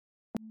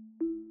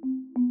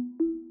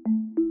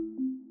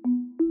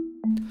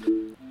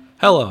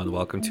Hello and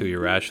welcome to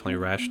Irrationally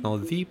Rational,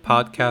 the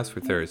podcast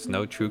where there is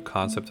no true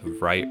concept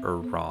of right or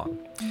wrong.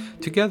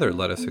 Together,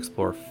 let us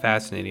explore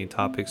fascinating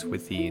topics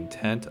with the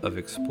intent of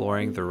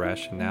exploring the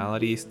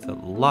rationalities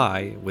that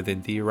lie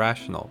within the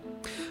irrational.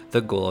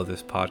 The goal of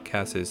this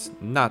podcast is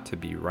not to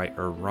be right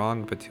or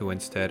wrong, but to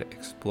instead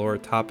explore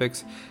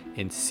topics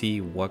and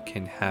see what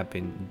can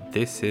happen.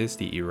 This is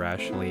the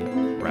Irrationally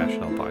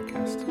Rational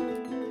podcast.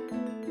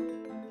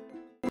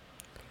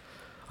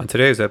 On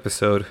today's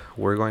episode,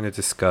 we're going to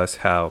discuss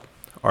how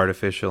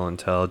artificial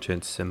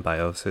intelligence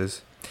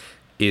symbiosis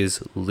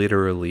is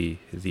literally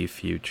the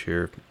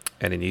future,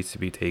 and it needs to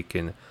be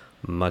taken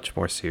much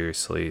more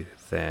seriously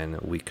than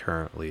we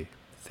currently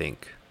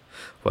think.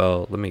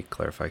 Well, let me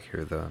clarify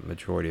here. The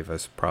majority of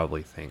us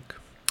probably think.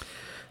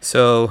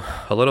 So,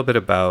 a little bit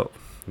about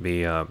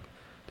me. This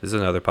is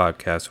another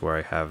podcast where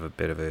I have a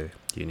bit of a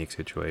unique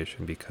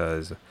situation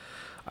because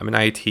I'm in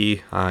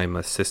IT. I'm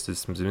a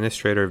systems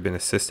administrator. I've been a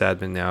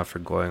sysadmin now for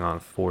going on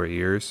 4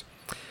 years.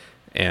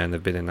 And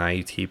I've been an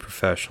IT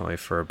professionally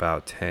for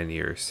about 10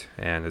 years.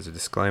 And as a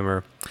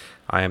disclaimer,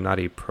 I am not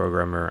a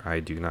programmer. I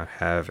do not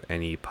have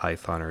any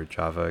Python or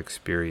Java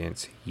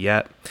experience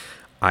yet.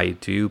 I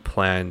do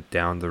plan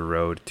down the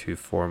road to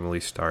formally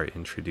start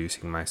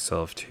introducing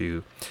myself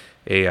to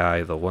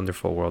AI, the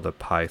wonderful world of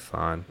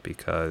Python,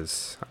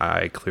 because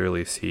I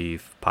clearly see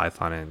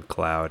Python and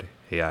cloud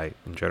AI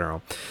in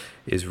general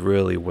is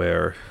really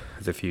where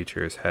the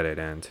future is headed,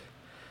 and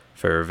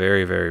for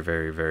very, very,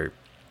 very, very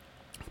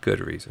good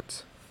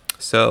reasons.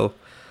 So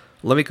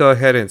let me go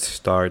ahead and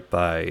start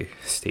by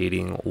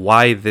stating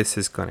why this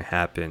is going to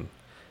happen,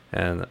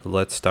 and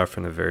let's start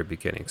from the very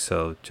beginning.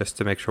 So just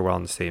to make sure we're all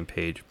on the same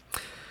page,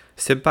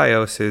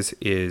 symbiosis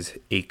is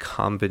a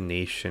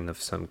combination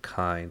of some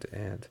kind,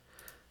 and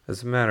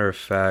as a matter of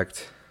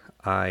fact,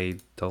 I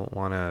don't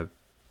want to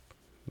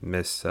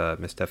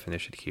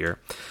misdefinition here.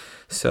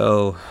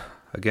 So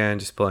again,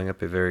 just pulling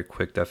up a very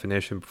quick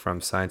definition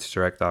from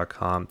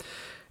ScienceDirect.com.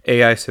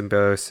 AI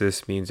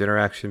symbiosis means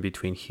interaction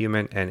between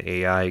human and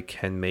AI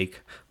can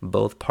make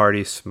both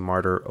parties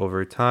smarter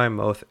over time.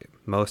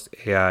 Most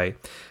AI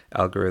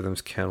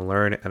algorithms can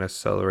learn and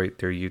accelerate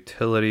their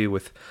utility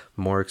with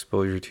more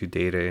exposure to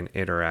data and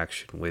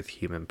interaction with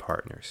human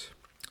partners.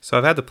 So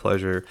I've had the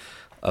pleasure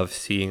of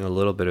seeing a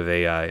little bit of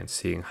AI and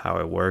seeing how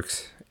it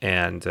works,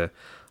 and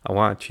I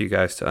want you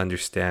guys to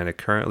understand that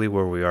currently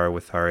where we are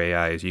with our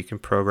AI is you can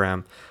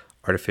program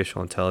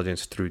artificial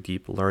intelligence through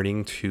deep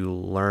learning to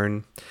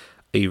learn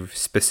a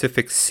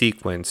specific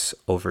sequence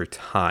over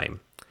time.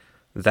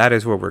 That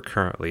is where we're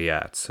currently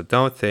at. So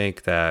don't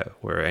think that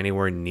we're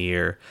anywhere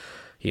near,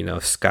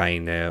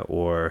 Skynet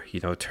or,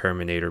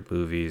 Terminator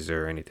movies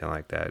or anything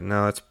like that.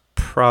 No, it's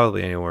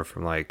probably anywhere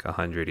from like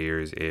 100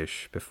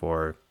 years-ish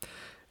before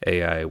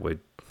AI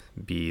would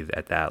be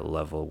at that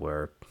level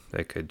where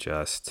it could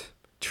just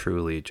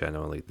truly,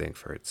 genuinely think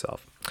for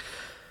itself.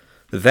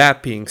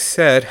 That being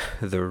said,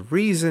 the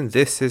reason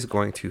this is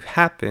going to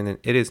happen, and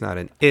it is not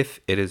an if,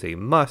 it is a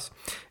must,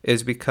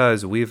 is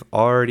because we've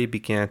already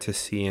began to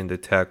see in the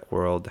tech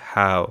world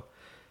how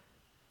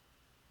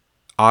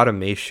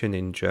automation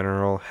in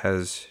general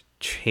has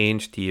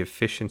changed the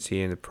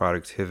efficiency and the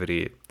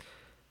productivity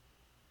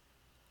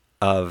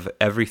of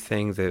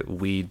everything that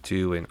we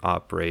do and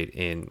operate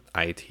in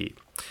IT.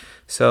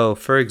 So,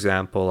 for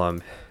example,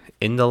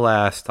 in the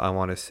last, I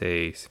want to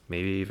say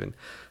maybe even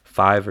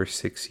 5 or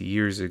 6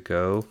 years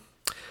ago,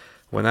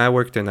 when I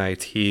worked in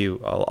IT,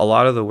 a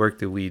lot of the work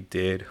that we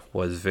did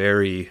was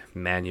very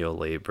manual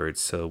labored.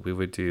 So we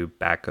would do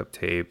backup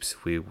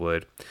tapes. We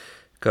would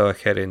go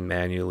ahead and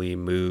manually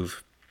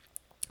move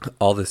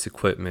all this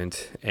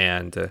equipment,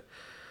 and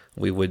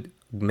we would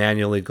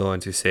manually go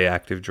into, say,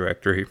 Active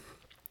Directory.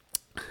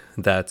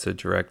 That's a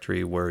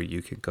directory where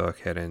you can go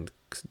ahead and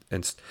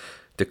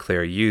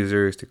declare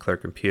users, declare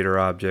computer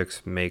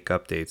objects, make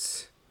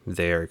updates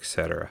there,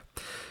 etc.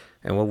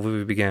 And what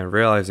we began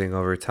realizing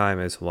over time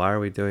is, why are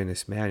we doing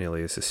this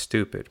manually? This is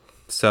stupid.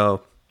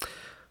 So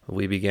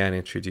we began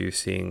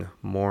introducing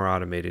more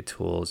automated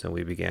tools, and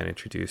we began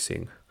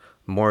introducing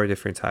more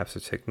different types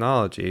of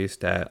technologies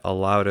that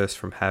allowed us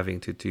from having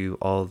to do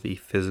all the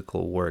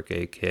physical work,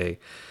 aka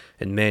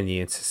in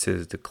many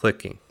instances the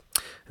clicking.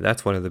 And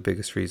that's one of the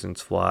biggest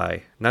reasons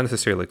why, not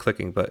necessarily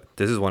clicking, but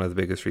this is one of the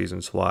biggest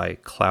reasons why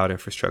cloud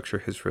infrastructure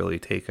has really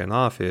taken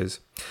off, is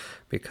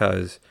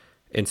because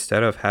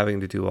instead of having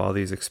to do all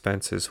these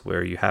expenses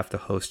where you have to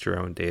host your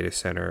own data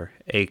center,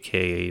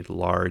 aka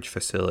large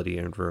facility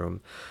and room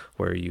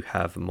where you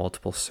have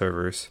multiple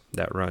servers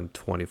that run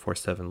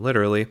 24/7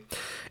 literally,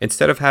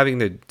 instead of having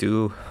to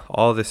do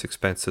all this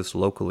expenses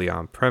locally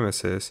on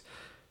premises,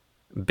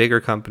 bigger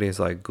companies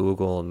like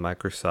Google and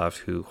Microsoft,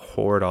 who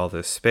hoard all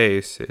this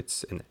space,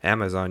 it's in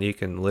Amazon, you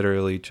can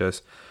literally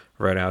just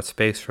rent out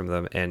space from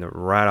them, and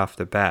right off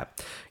the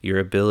bat, your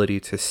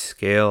ability to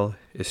scale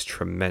is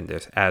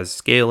tremendous, as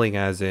scaling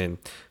as in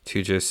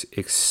to just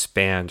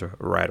expand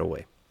right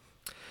away.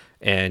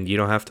 And you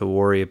don't have to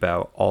worry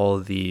about all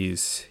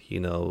these,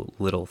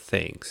 little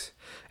things.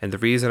 And the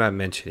reason I'm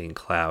mentioning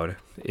cloud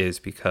is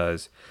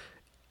because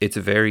it's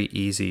very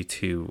easy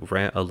to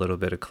rent a little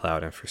bit of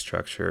cloud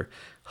infrastructure,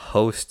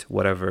 host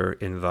whatever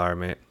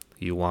environment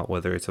you want,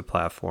 whether it's a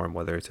platform,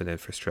 whether it's an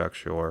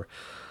infrastructure, or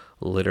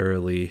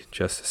literally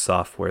just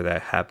software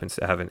that happens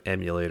to have an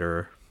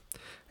emulator,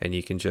 and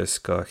you can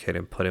just go ahead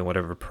and put in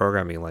whatever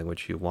programming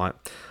language you want.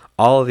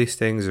 All of these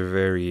things are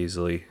very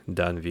easily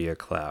done via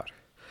cloud.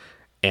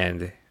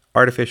 And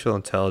artificial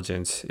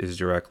intelligence is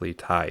directly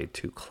tied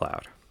to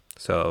cloud.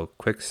 So,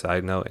 quick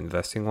side note,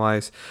 investing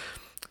wise,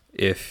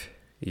 if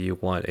you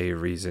want a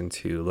reason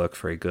to look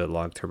for a good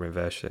long-term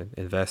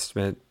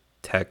investment,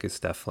 tech is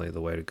definitely the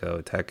way to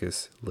go. Tech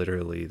is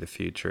literally the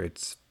future.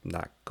 It's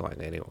not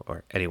going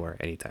anywhere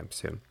anytime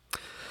soon.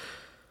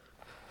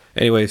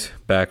 Anyways,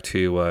 back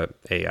to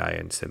AI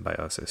and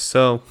Symbiosis.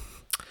 So,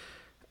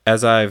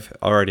 as I've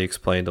already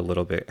explained a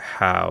little bit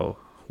how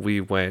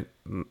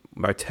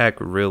our tech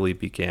really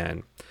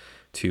began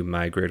to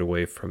migrate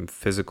away from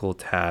physical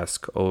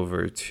tasks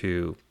over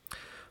to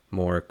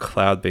more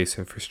cloud-based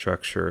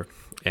infrastructure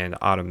and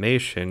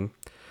automation.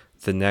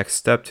 The next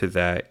step to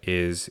that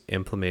is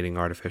implementing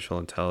artificial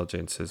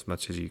intelligence as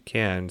much as you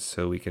can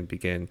so we can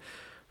begin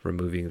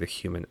removing the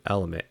human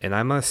element. And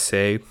I must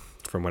say,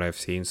 from what I've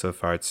seen so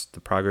far, the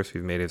progress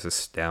we've made is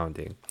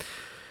astounding.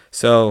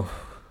 So,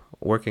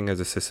 working as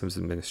a systems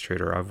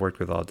administrator, I've worked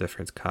with all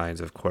different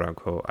kinds of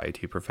quote-unquote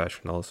IT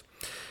professionals.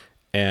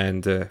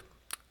 And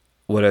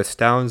what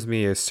astounds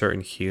me is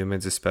certain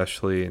humans,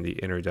 especially in the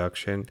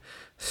introduction,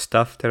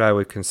 stuff that I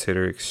would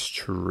consider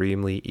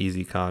extremely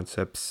easy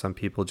concepts. Some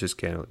people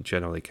just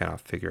generally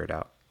cannot figure it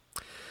out.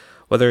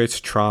 Whether it's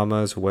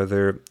traumas,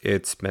 whether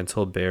it's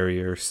mental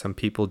barriers, some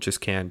people just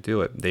can't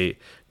do it.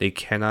 They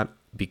cannot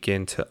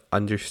begin to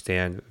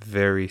understand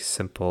very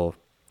simple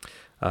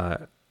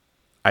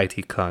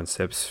IT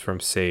concepts from,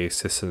 say,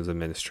 systems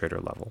administrator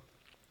level.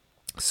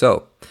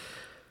 So,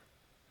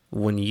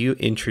 when you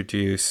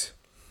introduce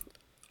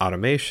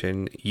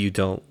automation, you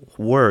don't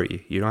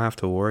worry. You don't have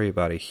to worry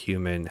about a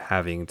human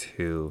having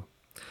to,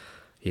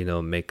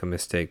 make a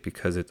mistake,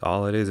 because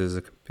all it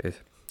is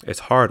it's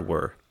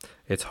hardware.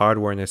 It's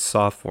hardware and it's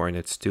software, and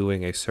it's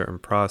doing a certain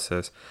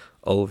process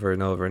over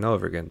and over and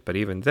over again. But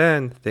even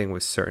then, the thing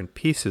with certain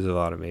pieces of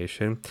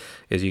automation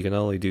is you can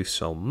only do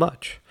so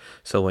much.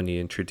 So when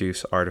you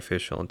introduce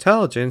artificial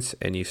intelligence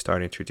and you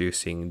start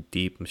introducing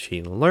deep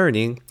machine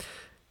learning,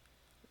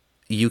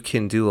 you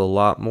can do a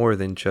lot more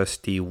than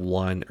just the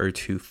one or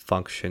two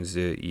functions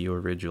that you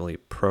originally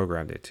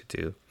programmed it to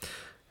do.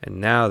 And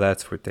now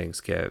that's where things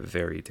get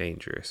very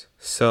dangerous.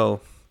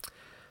 So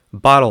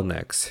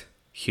bottlenecks.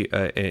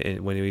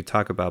 When we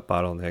talk about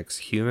bottlenecks,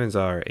 humans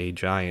are a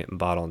giant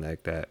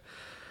bottleneck that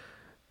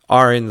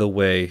are in the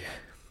way.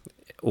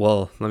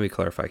 Well, let me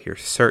clarify here.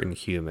 Certain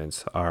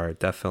humans are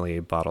definitely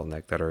a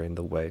bottleneck that are in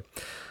the way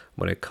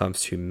when it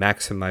comes to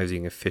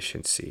maximizing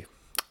efficiency.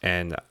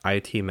 And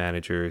IT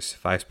managers,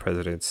 vice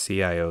presidents,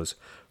 CIOs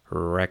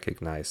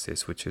recognize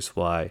this, which is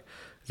why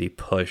the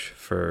push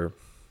for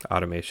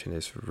automation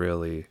is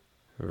really,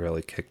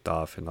 really kicked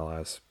off in the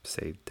last,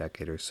 say,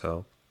 decade or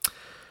so.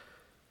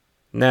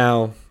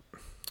 Now,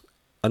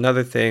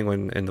 another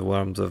thing in the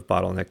realms of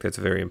bottleneck that's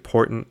very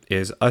important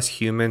is us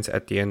humans,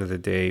 at the end of the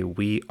day,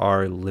 we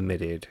are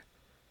limited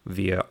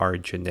via our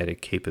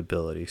genetic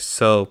capabilities.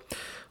 So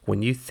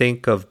when you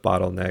think of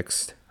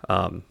bottlenecks,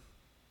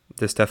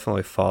 this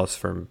definitely falls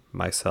for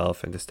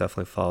myself, and this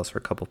definitely falls for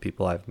a couple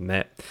people I've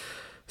met.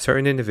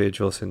 Certain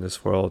individuals in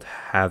this world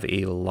have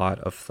a lot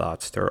of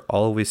thoughts. They're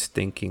always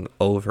thinking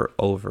over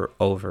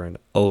and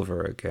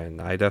over again.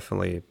 I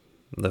definitely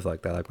live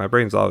like that. Like, my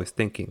brain's always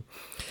thinking.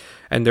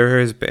 And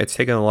it's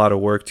taken a lot of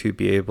work to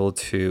be able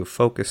to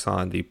focus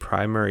on the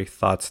primary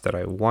thoughts that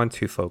I want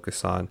to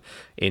focus on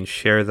and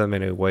share them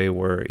in a way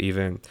where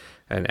even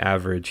an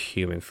average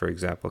human, for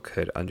example,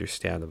 could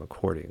understand them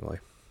accordingly.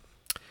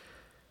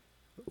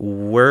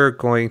 We're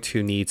going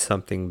to need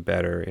something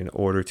better in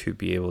order to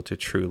be able to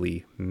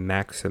truly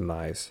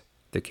maximize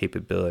the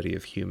capability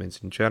of humans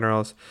in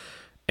general,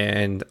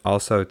 and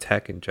also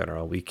tech in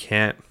general. We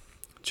can't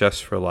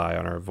just rely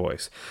on our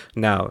voice.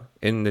 Now,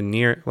 in the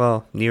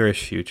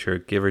nearest future,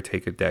 give or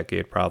take a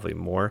decade, probably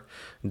more,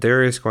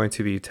 there is going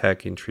to be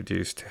tech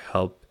introduced to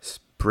help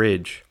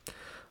bridge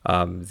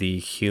the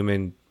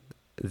human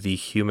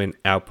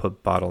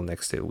output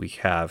bottlenecks that we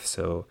have.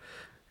 So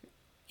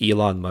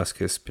Elon Musk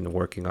has been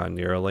working on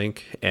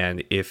Neuralink,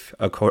 and if,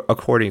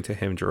 according to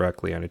him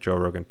directly on a Joe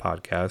Rogan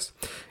podcast,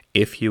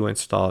 if you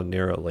install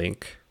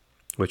Neuralink,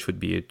 which would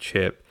be a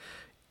chip,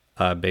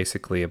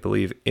 basically, I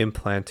believe,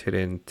 implanted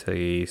into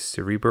the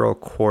cerebral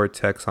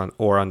cortex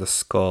on the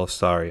skull.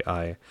 Sorry,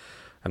 I'm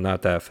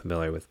not that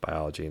familiar with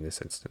biology in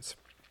this instance,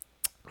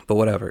 but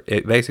whatever.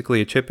 It basically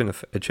a chip in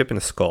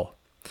the skull.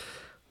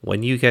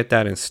 When you get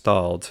that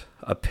installed,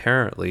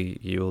 apparently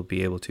you will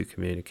be able to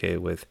communicate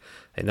with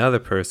another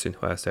person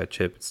who has that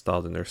chip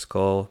installed in their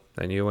skull,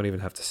 and you won't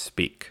even have to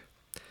speak.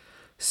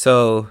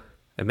 So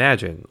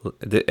imagine,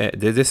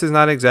 this is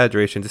not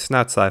exaggeration, this is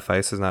not sci-fi,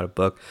 this is not a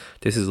book,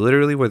 this is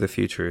literally where the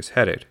future is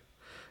headed,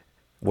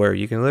 where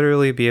you can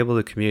literally be able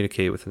to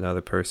communicate with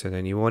another person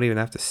and you won't even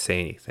have to say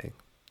anything.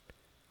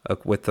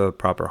 with the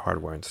proper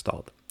hardware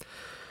installed.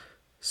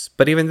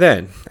 But even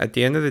then, at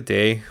the end of the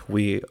day,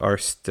 we are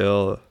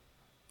still,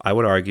 I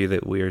would argue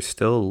that we are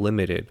still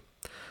limited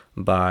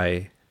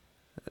by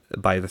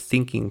the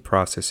thinking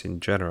process in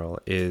general.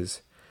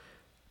 Is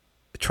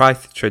try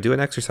do an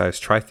exercise,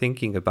 try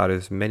thinking about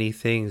as many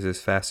things as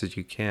fast as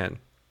you can.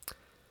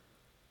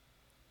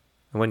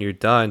 And when you're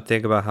done,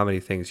 think about how many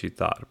things you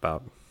thought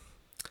about.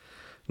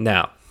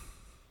 Now,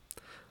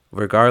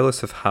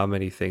 regardless of how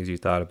many things you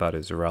thought about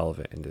is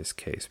irrelevant in this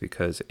case,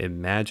 because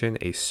imagine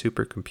a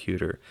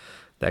supercomputer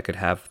that could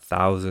have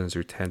thousands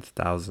or tens of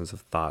thousands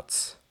of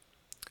thoughts,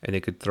 and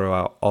it could throw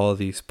out all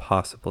these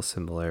possible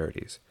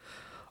similarities.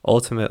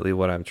 Ultimately,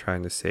 what I'm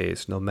trying to say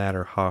is no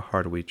matter how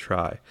hard we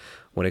try,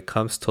 when it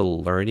comes to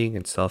learning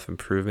and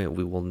self-improvement,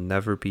 we will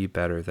never be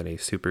better than a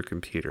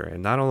supercomputer.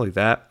 And not only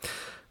that,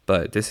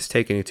 but this is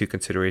taking into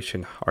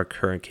consideration our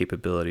current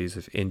capabilities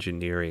of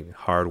engineering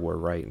hardware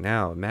right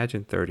now.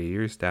 Imagine 30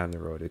 years down the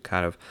road, the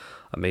kind of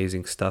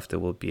amazing stuff that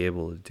we'll be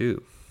able to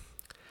do.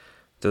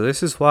 So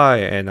this is why,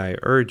 and I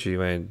urge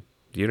you, and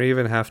you don't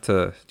even have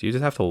to, you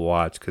just have to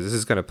watch, because this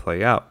is going to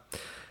play out.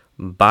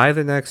 By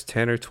the next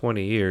 10 or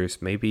 20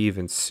 years, maybe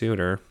even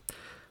sooner,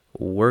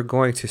 we're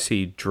going to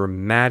see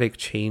dramatic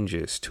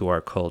changes to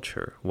our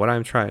culture. What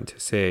I'm trying to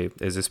say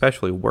is,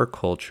 especially work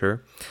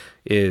culture,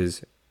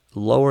 is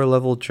lower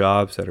level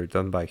jobs that are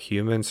done by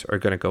humans are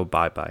going to go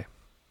bye-bye.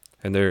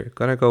 And they're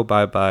going to go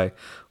bye-bye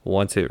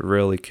once it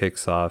really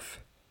kicks off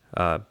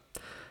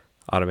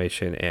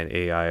automation and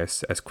AI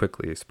as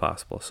quickly as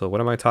possible. So what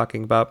am I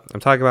talking about?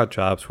 I'm talking about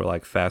jobs for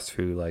like fast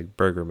food, like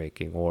burger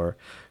making or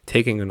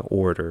taking an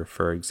order,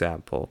 for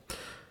example.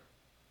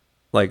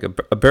 Like a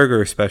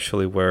burger,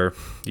 especially, where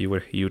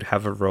you'd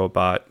have a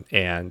robot,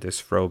 and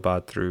this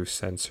robot, through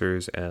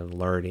sensors and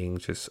learning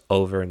just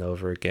over and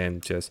over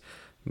again, just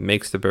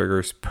makes the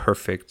burgers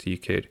perfect. You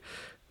could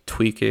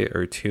tweak it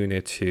or tune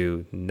it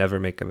to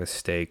never make a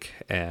mistake.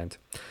 And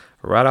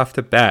right off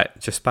the bat,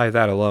 just by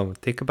that alone,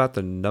 think about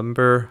the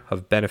number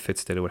of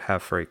benefits that it would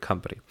have for a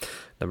company.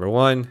 Number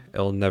one,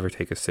 it'll never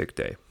take a sick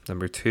day.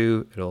 Number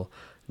two, it'll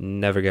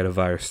never get a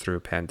virus through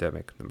a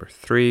pandemic. Number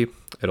three,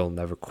 it'll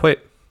never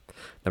quit.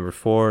 Number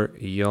four,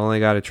 you only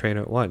got to train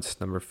it once.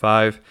 Number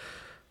five,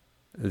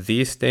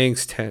 these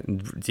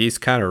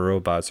kind of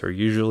robots are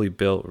usually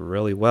built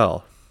really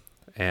well.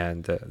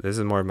 And this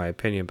is more my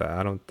opinion, but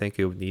I don't think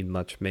it would need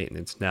much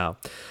maintenance now,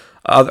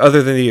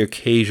 other than the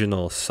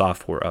occasional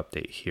software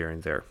update here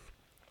and there.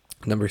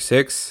 Number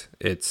six,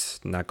 it's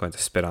not going to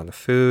spit on the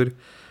food,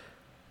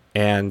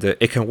 and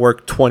it can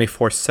work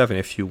 24/7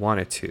 if you want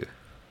it to.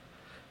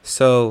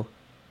 So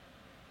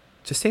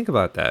just think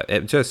about that.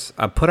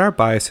 Put our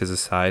biases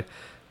aside.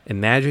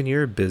 Imagine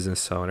you're a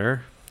business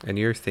owner and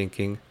you're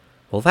thinking,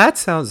 well, that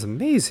sounds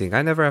amazing.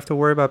 I never have to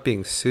worry about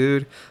being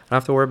sued. I don't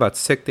have to worry about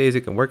sick days.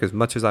 It can work as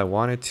much as I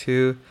wanted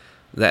to.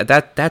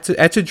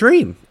 That's a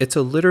dream. It's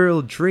a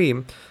literal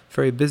dream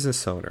for a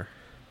business owner.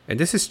 And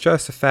this is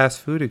just a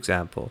fast food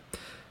example.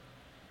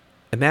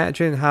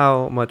 Imagine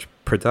how much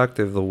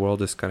productive the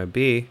world is going to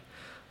be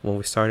when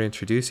we start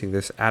introducing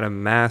this at a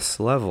mass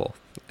level.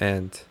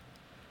 And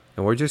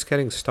we're just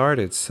getting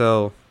started.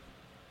 So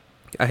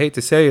I hate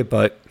to say it,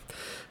 but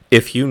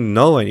if you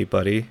know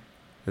anybody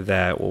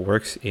that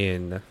works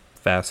in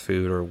fast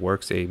food or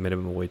works a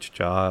minimum wage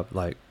job,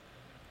 like,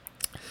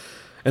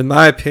 in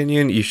my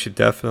opinion, you should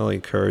definitely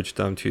encourage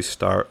them to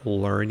start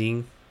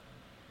learning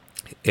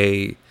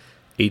a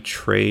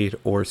trade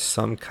or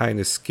some kind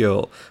of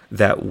skill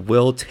that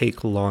will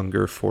take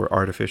longer for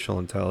artificial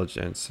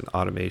intelligence and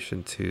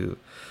automation to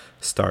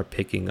start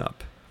picking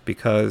up.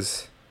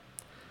 Because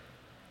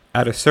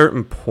at a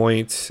certain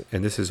point,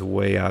 and this is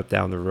way out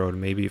down the road,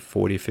 maybe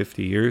 40,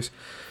 50 years,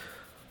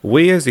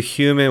 we as a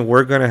human,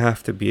 we're going to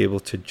have to be able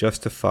to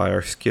justify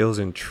our skills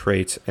and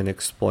traits and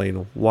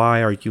explain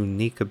why our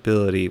unique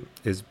ability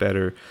is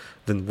better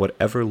than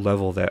whatever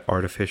level that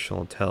artificial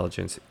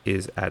intelligence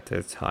is at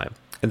that time.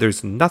 And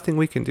there's nothing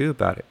we can do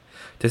about it.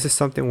 This is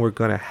something we're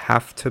going to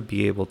have to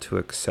be able to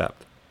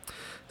accept.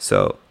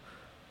 So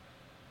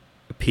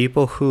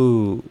people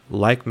who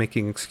like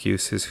making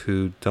excuses,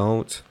 who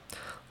don't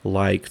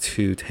like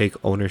to take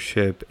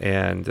ownership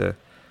and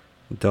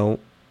don't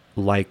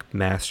like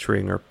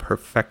mastering or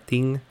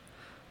perfecting,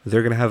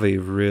 they're going to have a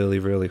really,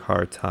 really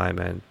hard time.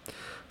 And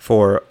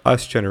for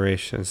us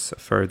generations,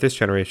 for this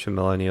generation,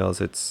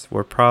 millennials,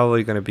 we're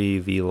probably going to be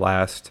the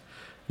last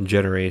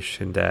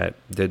generation that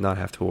did not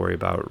have to worry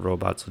about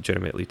robots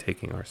legitimately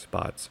taking our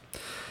spots.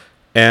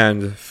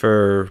 And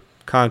for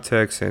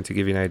context and to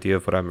give you an idea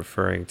of what I'm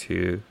referring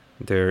to,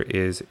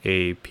 there's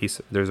a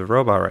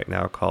robot right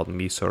now called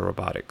Miso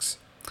Robotics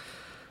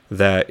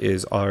that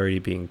is already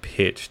being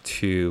pitched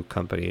to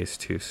companies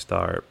to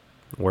start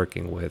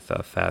working with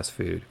fast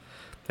food.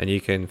 And you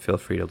can feel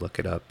free to look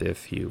it up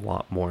if you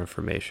want more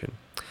information.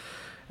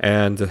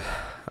 And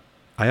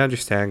I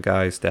understand,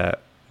 guys,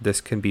 that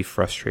this can be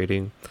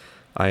frustrating.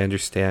 I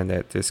understand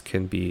that this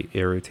can be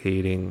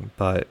irritating,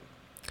 but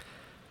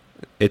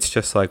it's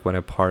just like when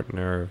a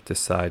partner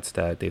decides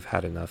that they've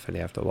had enough and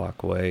they have to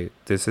walk away.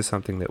 This is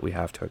something that we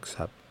have to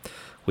accept.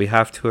 We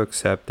have to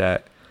accept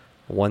that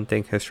one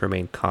thing has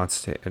remained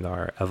constant in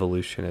our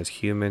evolution as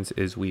humans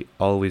is we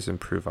always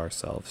improve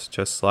ourselves,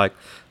 just like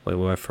when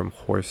we went from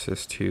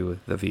horses to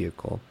the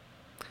vehicle.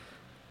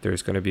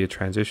 There's going to be a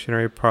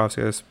transitionary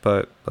process,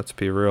 but let's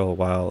be real,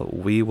 while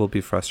we will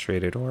be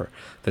frustrated or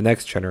the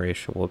next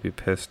generation will be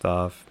pissed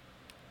off,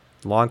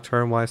 long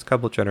term wise,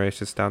 couple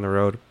generations down the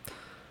road,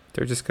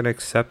 they're just going to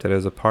accept it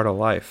as a part of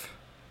life.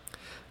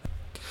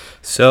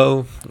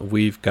 So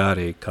we've got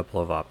a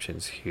couple of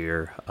options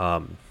here.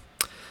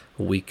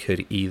 We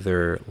could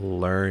either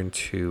learn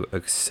to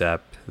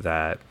accept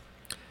that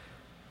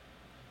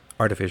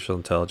artificial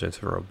intelligence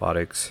and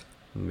robotics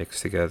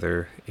mixed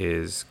together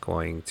is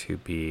going to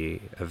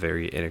be a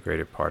very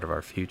integrated part of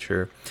our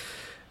future,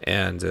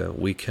 and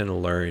we can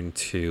learn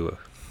to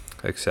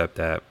accept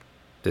that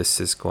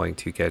this is going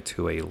to get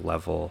to a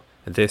level,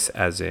 this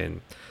as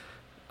in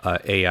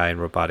AI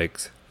and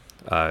robotics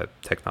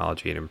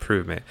technology and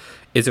improvement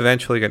is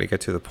eventually going to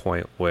get to the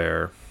point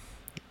where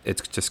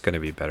it's just going to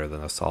be better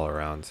than us all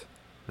around.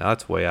 Now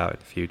it's way out in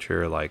the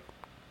future, like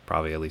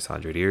probably at least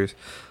 100 years,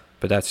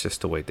 but that's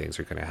just the way things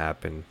are going to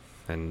happen,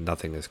 and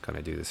nothing is going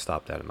to do to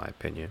stop that, in my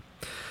opinion.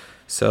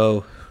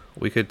 So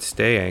we could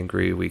stay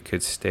angry, we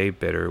could stay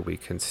bitter, we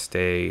can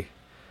stay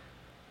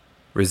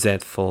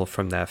resentful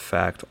from that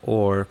fact,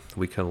 or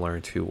we can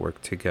learn to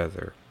work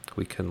together.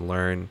 We can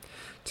learn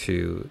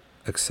to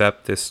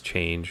accept this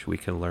change. We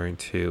can learn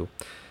to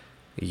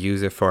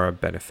use it for our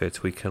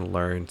benefits. We can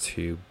learn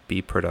to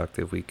be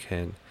productive. We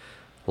can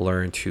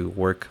learn to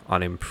work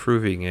on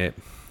improving it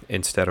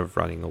instead of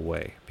running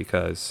away,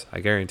 because I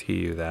guarantee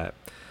you that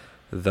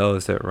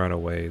those that run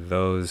away,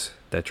 those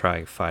that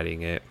try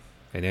fighting it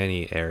in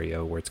any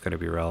area where it's going to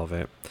be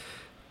relevant,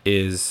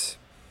 is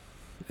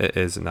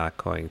not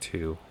going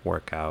to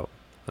work out,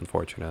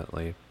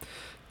 unfortunately.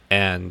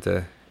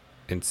 And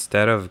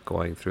instead of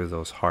going through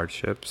those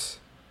hardships,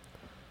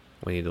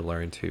 we need to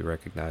learn to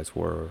recognize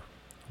where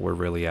we're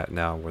really at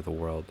now, where the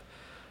world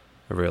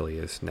really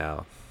is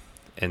now.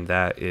 And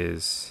that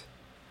is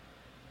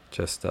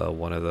just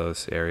one of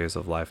those areas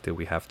of life that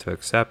we have to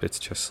accept. It's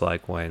just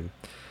like when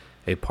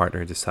a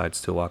partner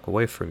decides to walk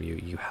away from you.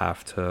 You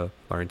have to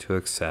learn to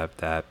accept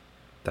that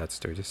that's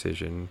their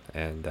decision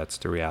and that's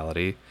the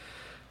reality.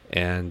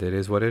 And it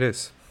is what it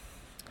is.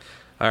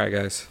 All right,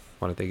 guys.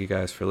 I want to thank you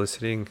guys for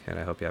listening, and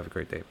I hope you have a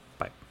great day.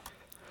 Bye.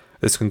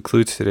 This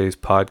concludes today's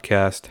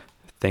podcast.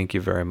 Thank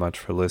you very much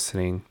for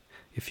listening.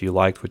 If you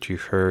liked what you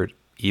heard,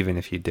 even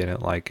if you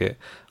didn't like it,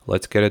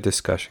 let's get a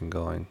discussion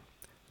going.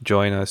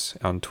 Join us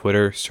on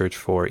Twitter, search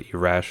for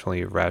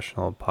Irrationally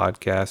Rational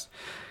Podcast,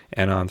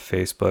 and on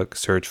Facebook,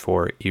 search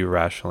for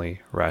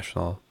Irrationally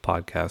Rational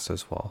Podcast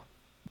as well.